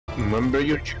Remember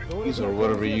your trees or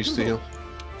whatever you used to heal.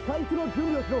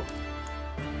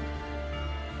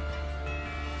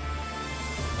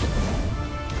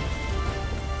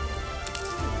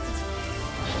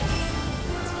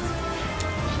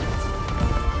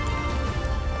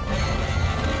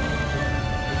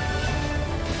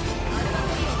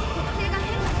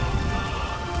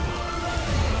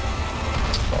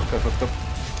 Fuck, I fucked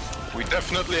up. We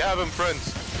definitely have him,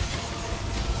 friends.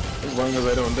 As long as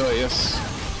I don't die, yes.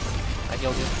 I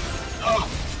healed you. Oh!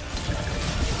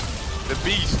 The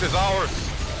beast is ours!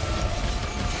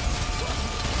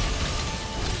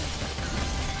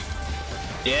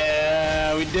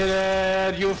 Yeah, we did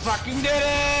it! You fucking did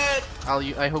it!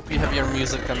 I hope you have your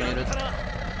music muted.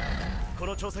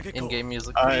 In-game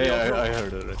music. I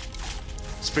heard it.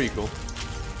 It's pretty cool.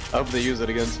 I hope they use it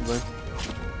again sometime.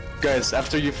 Guys,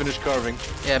 after you finish carving,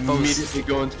 Yeah, pose. immediately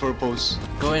go in for a pose.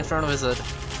 Go in front of his head.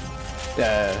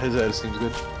 Yeah, his head seems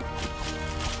good.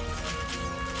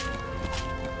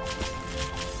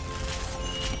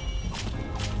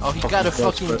 Oh, he got a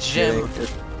fucking crossbow, gem. yeah.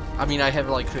 I mean, I have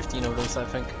like 15 of those, I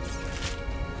think.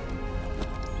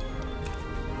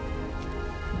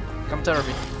 Come to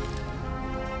Irby.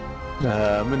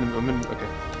 I'm in, okay.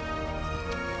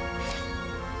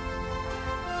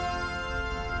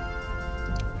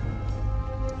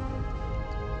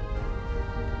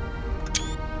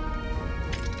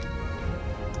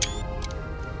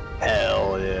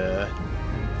 Hell yeah.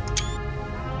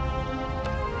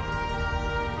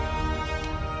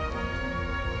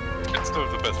 It's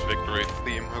still the best victory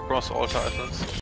theme across all titles.